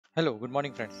Hello, good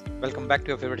morning friends. Welcome back to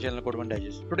your favorite channel Code One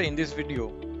Digest. Today in this video,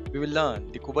 we will learn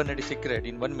the Kubernetes secret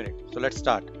in 1 minute. So let's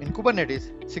start. In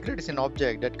Kubernetes, secret is an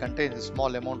object that contains a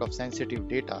small amount of sensitive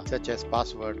data such as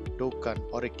password, token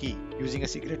or a key. Using a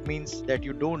secret means that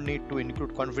you don't need to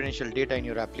include confidential data in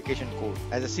your application code.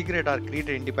 As a secret are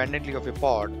created independently of a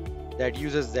pod that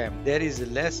uses them, there is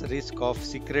less risk of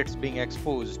secrets being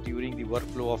exposed during the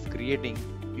workflow of creating,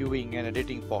 viewing and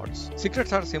editing pods.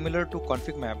 Secrets are similar to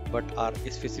ConfigMaps but are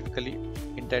specifically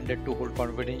intended to hold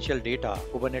confidential data.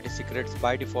 Kubernetes secrets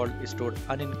by default is stored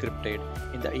unencrypted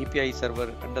in the API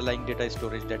server underlying data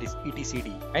storage, that is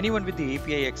etcd. Anyone with the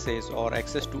API access or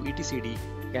access to etcd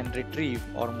can retrieve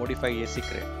or modify a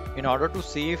secret. In order to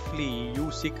safely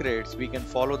use secrets, we can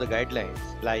follow the guidelines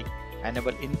like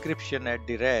enable encryption at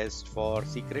the rest for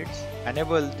secrets,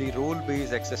 enable the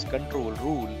role-based access control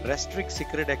rule, restrict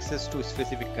secret access to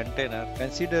specific container,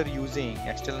 consider using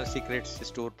external secrets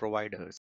store providers.